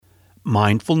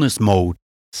mindfulness mode.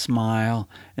 Smile,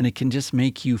 and it can just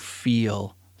make you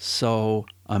feel so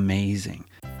amazing.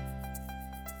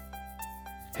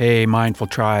 Hey, Mindful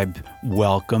Tribe,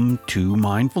 welcome to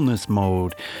Mindfulness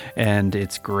Mode. And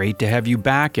it's great to have you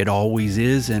back. It always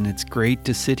is. And it's great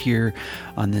to sit here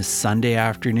on this Sunday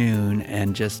afternoon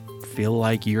and just feel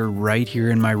like you're right here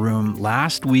in my room.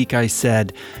 Last week I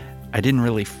said I didn't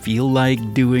really feel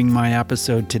like doing my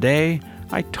episode today.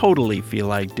 I totally feel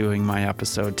like doing my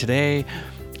episode today.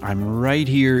 I'm right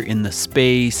here in the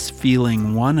space,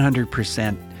 feeling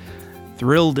 100%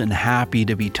 thrilled and happy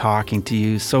to be talking to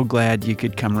you. So glad you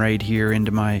could come right here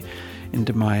into my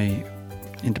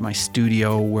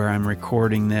studio where I'm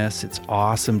recording this. It's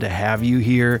awesome to have you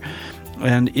here.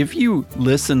 And if you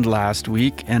listened last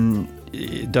week, and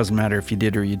it doesn't matter if you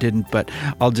did or you didn't, but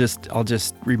I'll just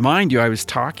remind you, I was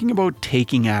talking about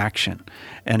taking action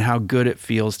and how good it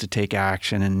feels to take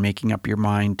action and making up your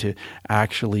mind to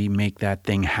actually make that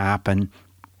thing happen.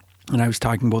 And I was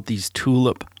talking about these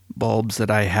tulip bulbs that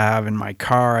I have in my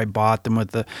car. I bought them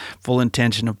with the full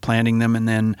intention of planting them, and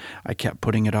then I kept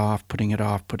putting it off.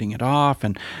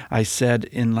 And I said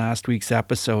in last week's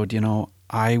episode,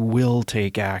 I will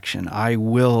take action. I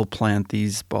will plant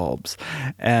these bulbs.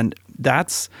 And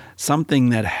that's something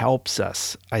that helps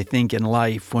us, I think, in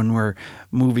life when we're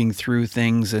moving through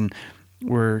things and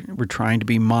we're trying to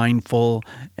be mindful,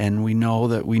 and we know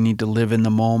that we need to live in the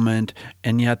moment,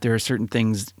 and yet there are certain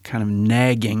things kind of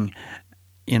nagging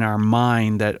in our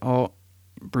mind that, oh,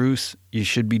 Bruce, you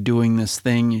should be doing this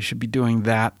thing, you should be doing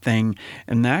that thing,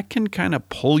 and that can kind of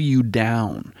pull you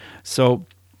down. So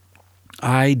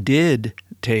I did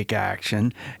take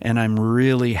action, and I'm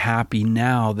really happy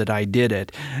now that I did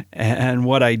it. And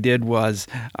what I did was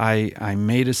I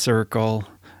made a circle.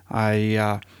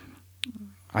 I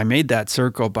made that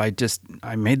circle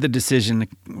I made the decision,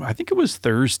 I think it was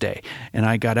Thursday, and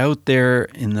I got out there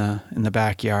in the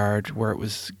backyard where it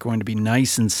was going to be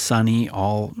nice and sunny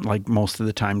like most of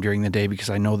the time during the day,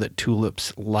 because I know that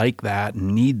tulips like that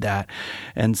and need that.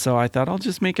 And so I thought I'll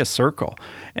just make a circle,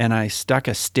 and I stuck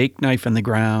a steak knife in the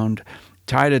ground,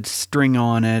 tied a string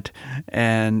on it,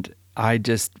 and I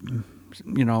just,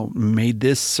 made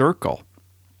this circle.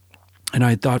 And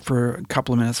I thought for a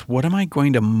couple of minutes, what am I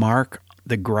going to mark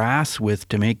the grass with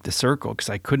to make the circle? Because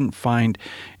I couldn't find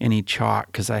any chalk,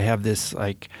 because I have this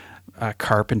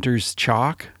carpenter's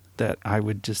chalk that I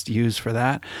would just use for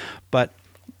that, but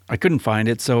I couldn't find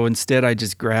it. So instead I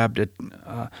just grabbed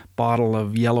a bottle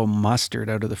of yellow mustard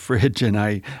out of the fridge, and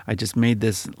I just made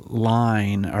this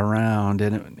line around,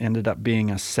 and it ended up being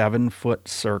a 7-foot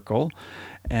circle.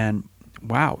 And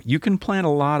wow, you can plant a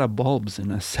lot of bulbs in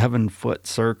a 7-foot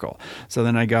circle. So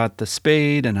then I got the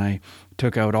spade, and I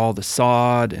took out all the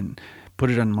sod and put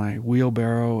it on my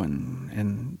wheelbarrow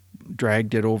and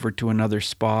dragged it over to another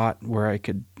spot where I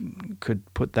could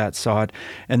put that sod.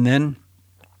 And then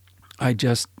I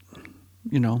just,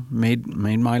 made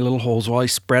my little holes. Well, I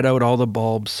spread out all the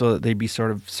bulbs so that they'd be sort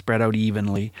of spread out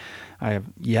evenly. I have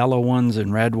yellow ones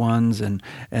and red ones, and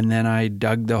then I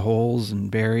dug the holes and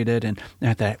buried it. And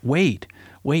I thought, wait,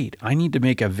 I need to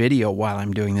make a video while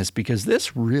I'm doing this, because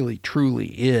this really, truly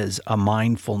is a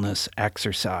mindfulness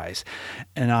exercise.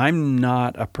 And I'm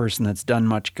not a person that's done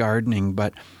much gardening,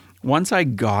 but once I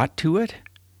got to it,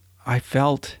 I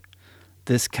felt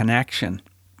this connection.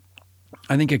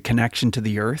 I think a connection to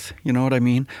the earth, you know what I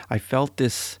mean? I felt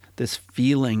this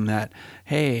feeling that,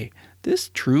 hey,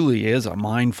 this truly is a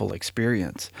mindful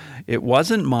experience. It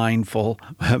wasn't mindful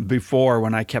before,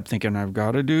 when I kept thinking, I've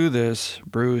got to do this,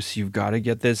 Bruce, you've got to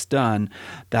get this done.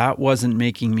 That wasn't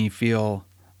making me feel,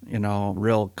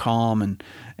 real calm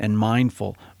and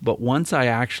mindful. But once I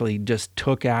actually just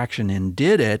took action and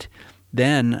did it,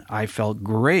 then I felt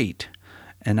great.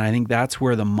 And I think that's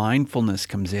where the mindfulness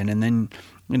comes in. And then,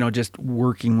 just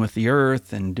working with the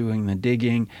earth and doing the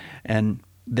digging. And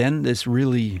then this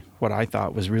really, what I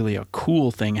thought was really a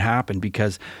cool thing happened,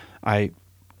 because I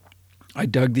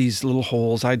dug these little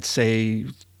holes, I'd say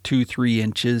 2-3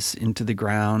 inches into the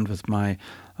ground with my,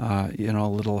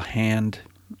 little hand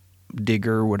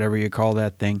digger, whatever you call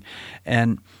that thing,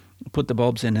 and put the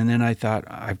bulbs in. And then I thought,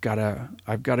 I've got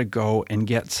to go and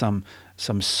get some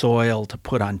soil to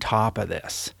put on top of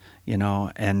this,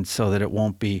 and so that it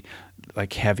won't be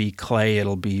like heavy clay,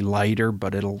 it'll be lighter,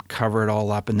 but it'll cover it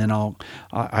all up. And then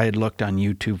I had looked on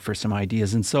YouTube for some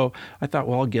ideas, and so I thought,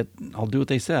 well, I'll do what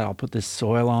they said. I'll put this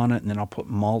soil on it, and then I'll put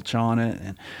mulch on it,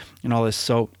 and all this.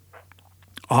 So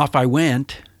off I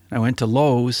went. I went to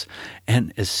Lowe's,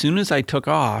 and as soon as I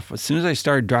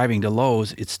started driving to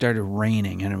Lowe's, it started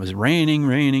raining, and it was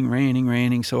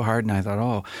raining so hard, and I thought,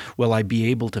 oh, will I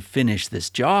be able to finish this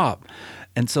job?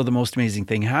 And so the most amazing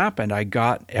thing happened. I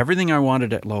got everything I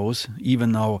wanted at Lowe's,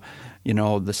 even though,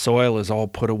 the soil is all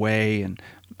put away and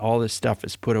all this stuff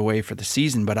is put away for the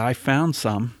season. But I found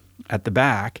some at the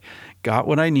back, got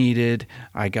what I needed.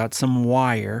 I got some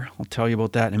wire. I'll tell you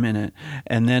about that in a minute.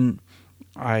 And then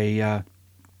I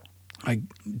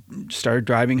started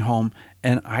driving home,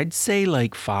 and I'd say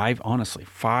like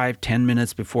 5-10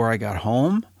 minutes before I got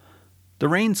home, the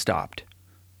rain stopped.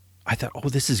 I thought, oh,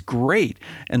 this is great.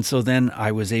 And so then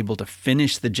I was able to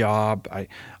finish the job.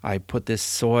 I put this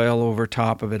soil over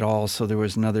top of it all. So there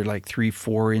was another like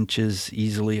 3-4 inches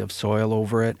easily of soil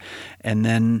over it. And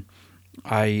then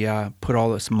I put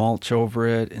all this mulch over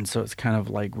it. And so it's kind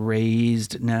of like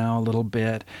raised now a little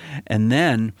bit. And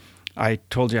then I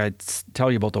told you I'd tell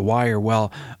you about the wire.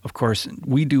 Well, of course,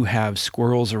 we do have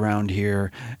squirrels around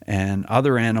here and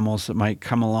other animals that might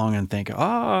come along and think,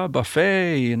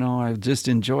 buffet, I just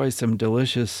enjoy some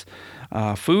delicious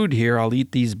food here. I'll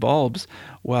eat these bulbs.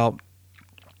 Well,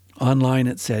 online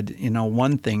it said,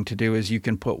 one thing to do is you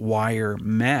can put wire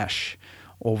mesh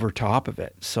over top of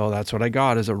it. So that's what I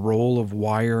got, is a roll of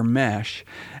wire mesh.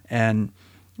 And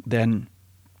then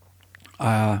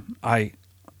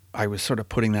I was sort of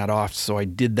putting that off, so I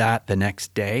did that the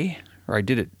next day, or I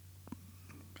did it,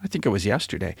 I think it was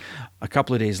yesterday, a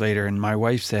couple of days later, and my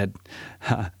wife said,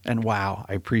 and wow,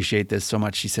 I appreciate this so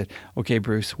much. She said, okay,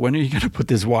 Bruce, when are you going to put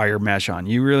this wire mesh on?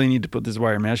 You really need to put this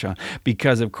wire mesh on,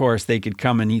 because of course they could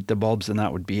come and eat the bulbs and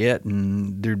that would be it,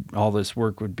 and all this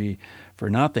work would be for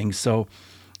nothing. So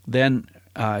then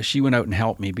she went out and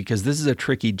helped me, because this is a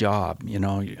tricky job,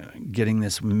 getting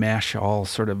this mesh all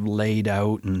sort of laid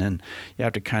out, and then you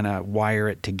have to kind of wire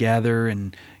it together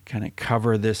and kind of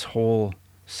cover this whole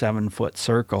 7-foot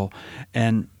circle.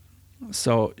 And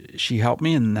so she helped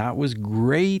me, and that was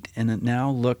great. And it now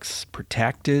looks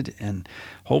protected, and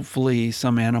hopefully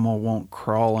some animal won't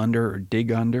crawl under or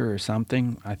dig under or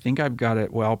something. I think I've got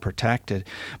it well protected.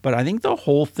 But I think the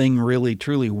whole thing really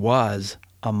truly was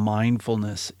a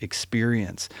mindfulness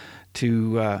experience,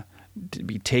 to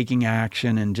be taking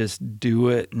action and just do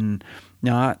it, and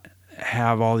not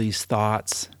have all these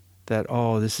thoughts that,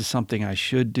 oh, this is something I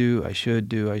should do.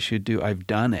 I've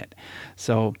done it.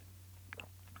 So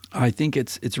I think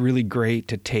it's really great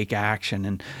to take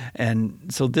action. And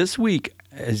so this week,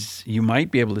 as you might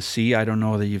be able to see, I don't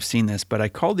know whether you've seen this, but I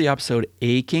called the episode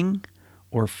Aching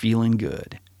or Feeling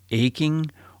Good. Aching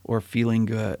or feeling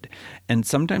good. And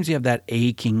sometimes you have that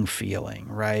aching feeling,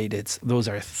 right? Those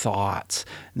are thoughts.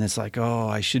 And it's like, oh,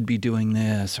 I should be doing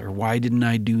this, or why didn't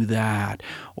I do that?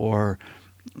 Or,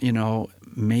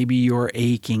 maybe your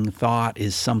aching thought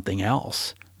is something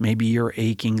else. Maybe your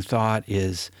aching thought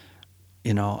is,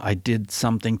 I did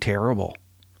something terrible.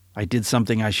 I did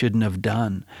something I shouldn't have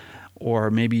done.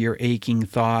 Or maybe your aching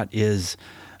thought is,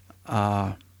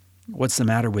 what's the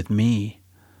matter with me?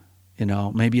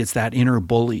 Maybe it's that inner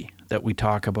bully that we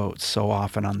talk about so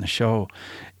often on the show.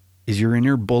 Is your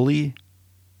inner bully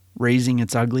raising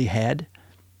its ugly head?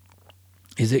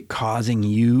 Is it causing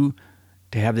you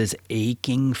to have this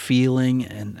aching feeling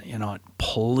and,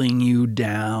 pulling you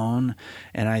down?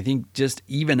 And I think just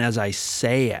even as I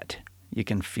say it, you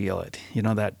can feel it.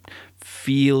 That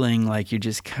feeling like you're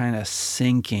just kind of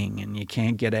sinking and you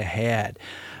can't get ahead.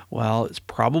 Well, it's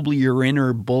probably your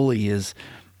inner bully is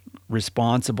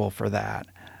responsible for that.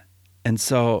 And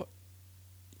so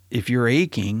if you're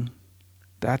aching,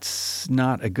 that's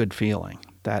not a good feeling,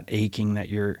 that aching that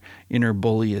your inner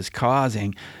bully is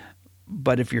causing.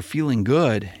 But if you're feeling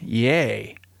good,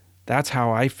 yay. That's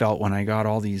how I felt when I got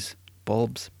all these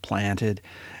bulbs planted,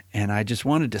 and I just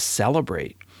wanted to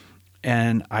celebrate.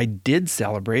 And I did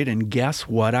celebrate, and guess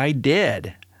what I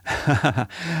did?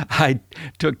 I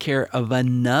took care of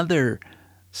another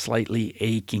slightly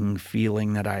aching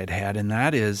feeling that I had, and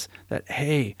that is that,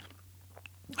 hey,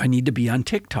 I need to be on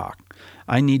TikTok.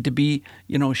 I need to be,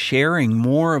 sharing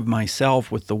more of myself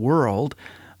with the world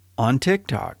on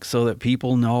TikTok, so that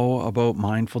people know about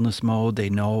mindfulness mode. They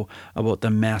know about the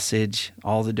message,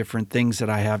 all the different things that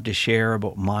I have to share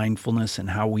about mindfulness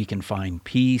and how we can find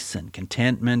peace and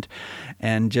contentment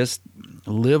and just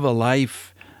live a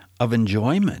life of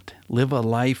enjoyment, live a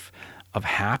life of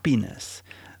happiness.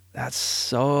 That's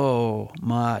so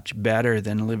much better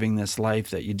than living this life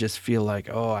that you just feel like,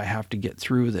 oh, I have to get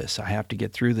through this.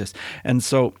 And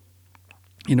so,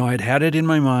 I'd had it in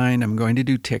my mind. I'm going to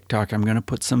do TikTok. I'm going to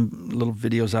put some little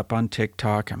videos up on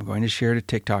TikTok. I'm going to share to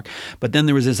TikTok. But then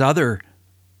there was this other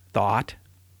thought,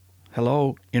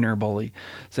 hello, inner bully,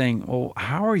 saying, oh,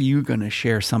 how are you going to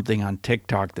share something on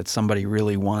TikTok that somebody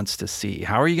really wants to see?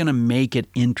 How are you going to make it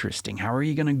interesting? How are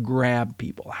you going to grab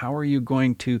people? How are you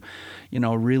going to,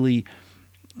 really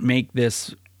make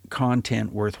this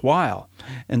content worthwhile.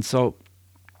 And so,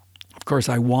 of course,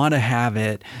 I want to have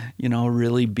it,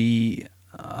 really be,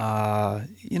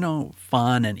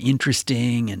 fun and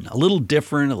interesting and a little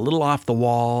different, a little off the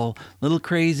wall, a little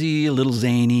crazy, a little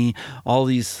zany, all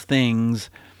these things.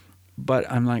 But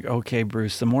I'm like, okay,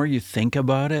 Bruce, the more you think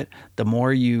about it, the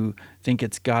more you think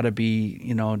it's got to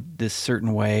be, this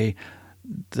certain way,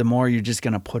 the more you're just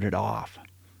going to put it off.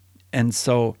 And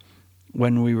so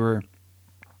when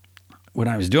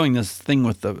I was doing this thing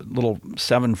with the little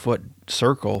 7-foot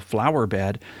circle flower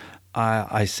bed,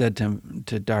 I said to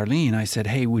Darlene, I said,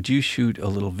 hey, would you shoot a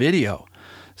little video?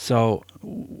 So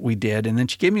we did, and then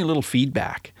she gave me a little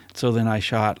feedback. So then I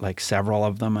shot like several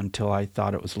of them until I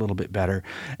thought it was a little bit better.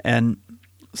 And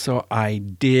so I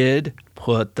did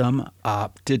put them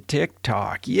up to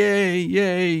TikTok. Yay,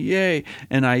 yay, yay.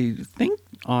 And I think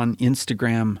on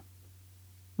Instagram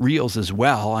Reels as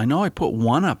well. I know I put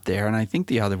one up there, and I think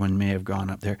the other one may have gone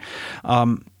up there.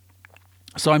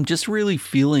 So I'm just really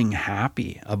feeling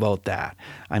happy about that.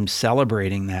 I'm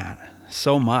celebrating that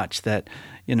so much that,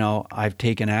 I've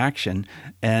taken action,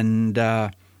 and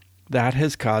that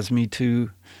has caused me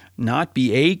to not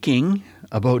be aching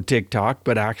about TikTok,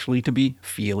 but actually to be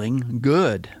feeling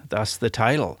good. Thus the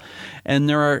title. And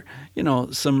there are,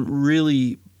 some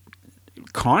really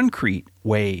concrete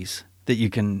ways that you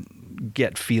can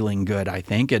get feeling good, I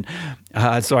think. And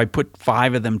so I put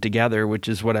 5 of them together, which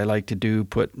is what I like to do,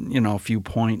 put, a few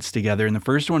points together. And the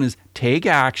first one is take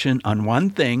action on one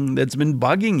thing that's been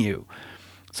bugging you.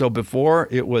 So before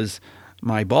it was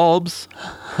my bulbs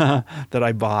that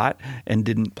I bought and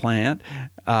didn't plant.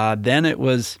 Then it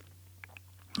was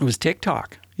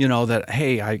TikTok, that,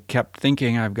 hey, I kept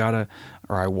thinking I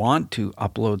want to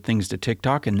upload things to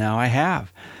TikTok, and now I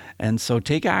have. And so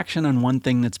take action on one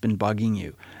thing that's been bugging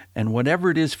you. And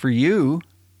whatever it is for you,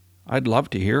 I'd love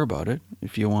to hear about it.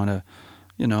 If you want to,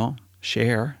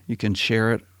 share, you can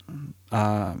share it,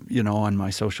 on my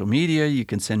social media. You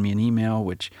can send me an email,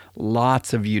 which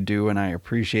lots of you do, and I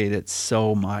appreciate it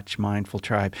so much, Mindful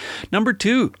Tribe. Number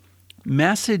 2,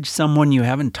 message someone you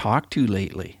haven't talked to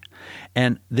lately.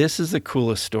 And this is the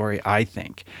coolest story, I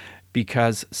think,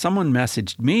 because someone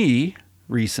messaged me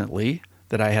recently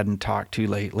that I hadn't talked to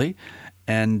lately,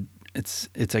 and it's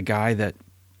a guy that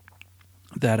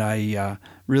I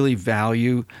really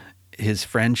value his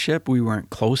friendship. We weren't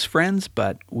close friends,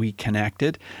 but we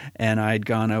connected, and I'd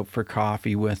gone out for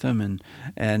coffee with him,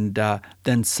 and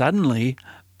then suddenly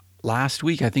last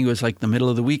week, I think it was like the middle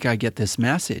of the week, I get this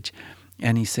message.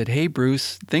 And he said, hey,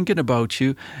 Bruce, thinking about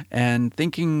you and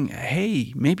thinking,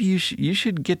 hey, maybe you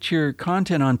should get your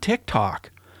content on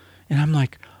TikTok. And I'm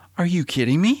like, are you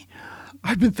kidding me?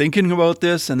 I've been thinking about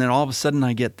this. And then all of a sudden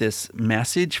I get this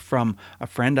message from a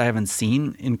friend I haven't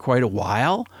seen in quite a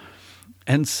while.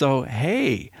 And so,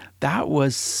 hey, that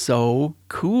was so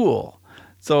cool.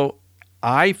 So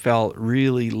I felt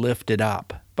really lifted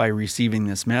up by receiving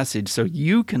this message. So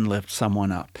you can lift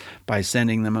someone up by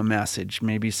sending them a message.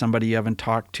 Maybe somebody you haven't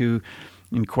talked to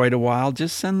in quite a while,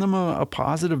 just send them a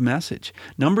positive message.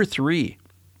 Number 3,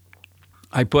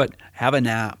 I put have a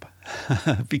nap.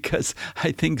 Because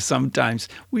I think sometimes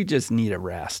we just need a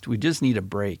rest. We just need a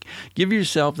break. Give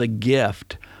yourself the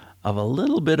gift of a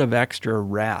little bit of extra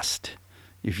rest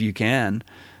if you can.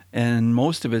 And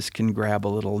most of us can grab a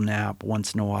little nap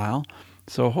once in a while.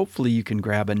 So hopefully you can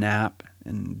grab a nap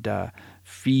and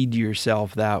feed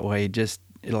yourself that way.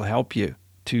 It'll help you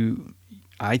to,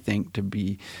 I think, to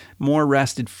be more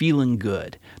rested, feeling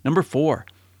good. Number 4,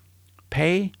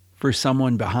 pay for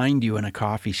someone behind you in a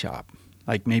coffee shop.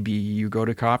 Like maybe you go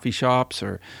to coffee shops,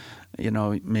 or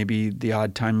maybe the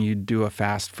odd time you do a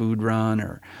fast food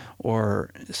run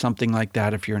or something like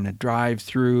that. If you're in a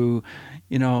drive-through,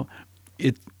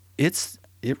 it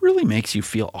really makes you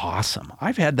feel awesome.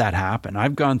 I've had that happen.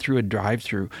 I've gone through a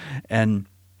drive-through, and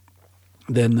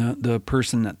then the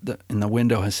person in the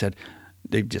window has said,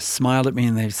 they've just smiled at me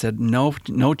and they've said, no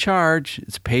charge.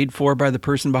 It's paid for by the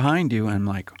person behind you. And I'm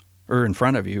like, or in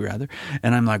front of you rather.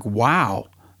 And I'm like, wow.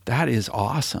 That is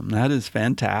awesome. That is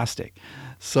fantastic.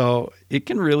 So it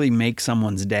can really make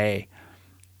someone's day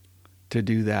to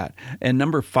do that. And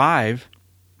number 5,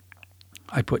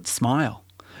 I put smile.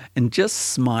 And just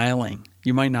smiling.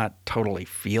 You might not totally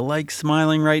feel like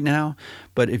smiling right now,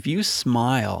 but if you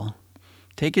smile,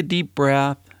 take a deep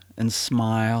breath and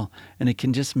smile, and it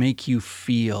can just make you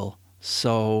feel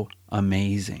so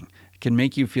amazing. It can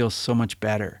make you feel so much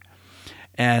better.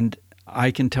 And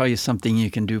I can tell you something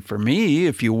you can do for me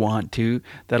if you want to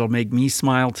that'll make me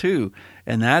smile too,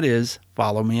 and that is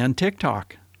follow me on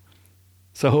TikTok.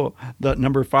 So the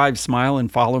number 5, smile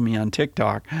and follow me on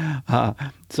TikTok.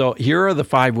 So here are the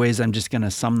 5 ways. I'm just going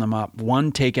to sum them up.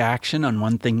 1, take action on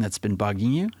one thing that's been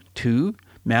bugging you. 2,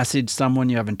 message someone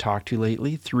you haven't talked to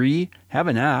lately. 3, have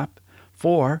an app.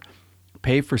 4,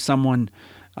 pay for someone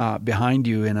behind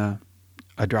you in a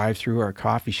drive-through or a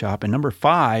coffee shop. And number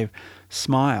 5,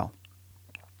 smile.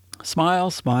 Smile,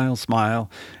 smile,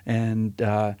 smile. And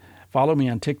follow me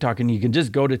on TikTok, and you can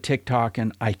just go to TikTok,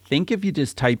 and I think if you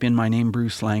just type in my name,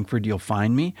 Bruce Langford, you'll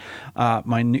find me.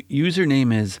 My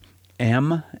username is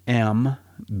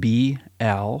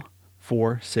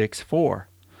MMBL464.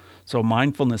 So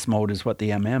mindfulness mode is what the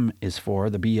MM is for.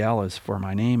 The BL is for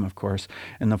my name, of course,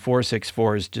 and the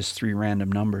 464 is just 3 random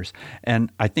numbers.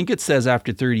 And I think it says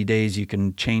after 30 days you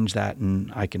can change that, and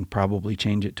I can probably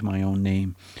change it to my own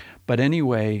name. But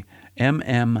anyway,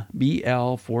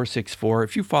 MMBL464.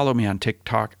 If you follow me on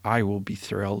TikTok, I will be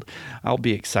thrilled. I'll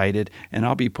be excited, and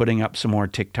I'll be putting up some more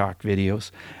TikTok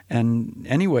videos. And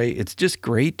anyway, it's just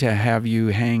great to have you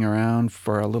hang around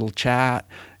for a little chat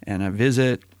and a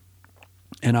visit.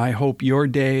 And I hope your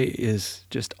day is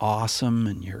just awesome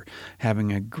and you're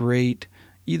having a great,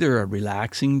 either a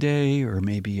relaxing day or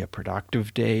maybe a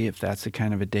productive day, if that's the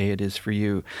kind of a day it is for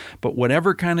you. But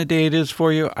whatever kind of day it is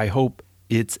for you, I hope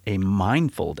it's a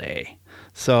mindful day.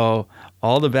 So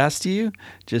all the best to you.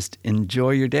 Just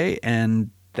enjoy your day, and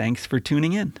thanks for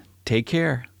tuning in. Take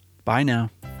care. Bye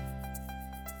now.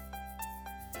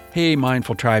 Hey,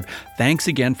 Mindful Tribe. Thanks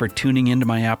again for tuning into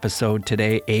my episode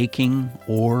today, Aching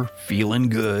or Feeling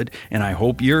Good. And I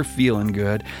hope you're feeling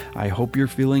good. I hope you're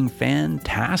feeling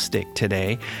fantastic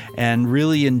today and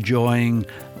really enjoying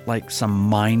like some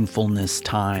mindfulness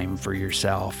time for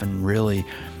yourself, and really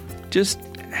just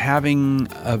having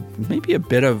maybe a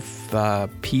bit of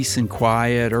peace and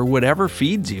quiet, or whatever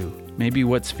feeds you. Maybe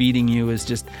what's feeding you is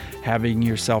just having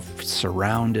yourself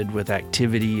surrounded with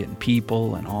activity and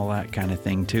people and all that kind of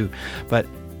thing too. But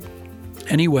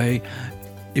anyway,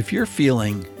 if you're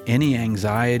feeling any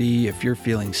anxiety, if you're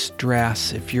feeling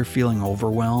stress, if you're feeling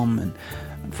overwhelmed, and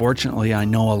unfortunately I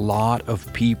know a lot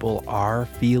of people are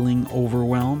feeling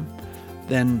overwhelmed,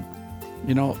 then,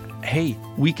 hey,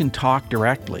 we can talk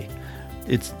directly.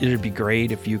 It'd be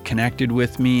great if you connected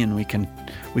with me, and we can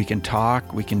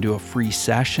talk. We can do a free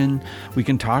session. We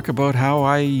can talk about how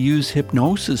I use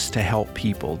hypnosis to help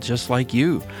people just like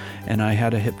you. And I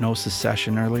had a hypnosis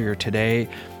session earlier today,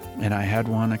 and I had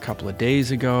one a couple of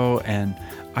days ago, and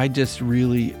I just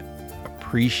really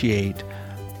appreciate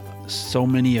so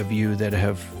many of you that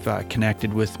have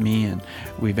connected with me, and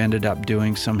we've ended up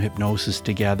doing some hypnosis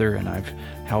together, and I've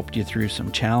helped you through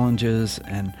some challenges,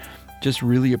 and just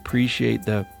really appreciate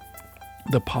the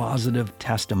positive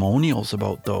testimonials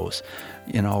about those,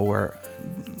 where,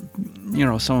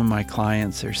 some of my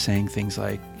clients are saying things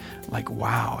like,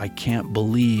 wow, I can't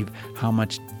believe how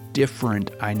much different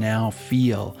I now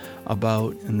feel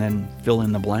about, and then fill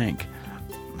in the blank,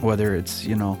 whether it's,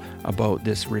 about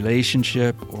this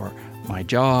relationship or my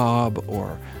job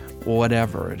or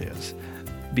whatever it is,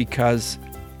 because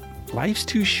life's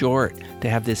too short to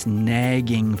have this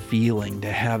nagging feeling,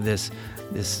 to have this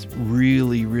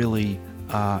really, really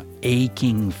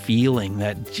aching feeling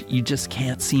that you just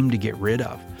can't seem to get rid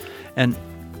of. And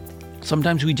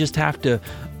sometimes we just have to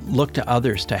look to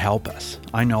others to help us.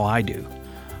 I know I do.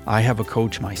 I have a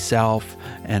coach myself,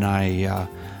 and I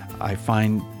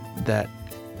find that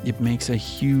it makes a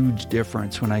huge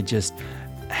difference when I just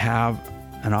have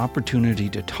an opportunity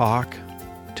to talk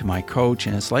to my coach,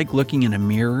 and it's like looking in a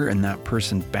mirror, and that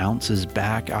person bounces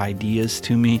back ideas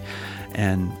to me,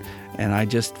 and I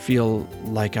just feel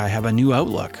like I have a new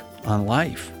outlook on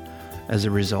life as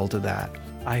a result of that.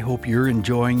 I hope you're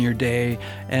enjoying your day,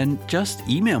 and just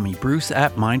email me,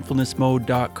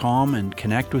 bruce@mindfulnessmode.com, and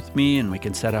connect with me, and we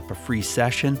can set up a free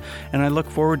session, and I look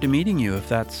forward to meeting you if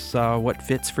that's what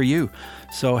fits for you.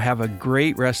 So have a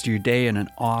great rest of your day and an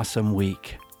awesome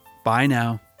week. Bye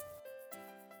now.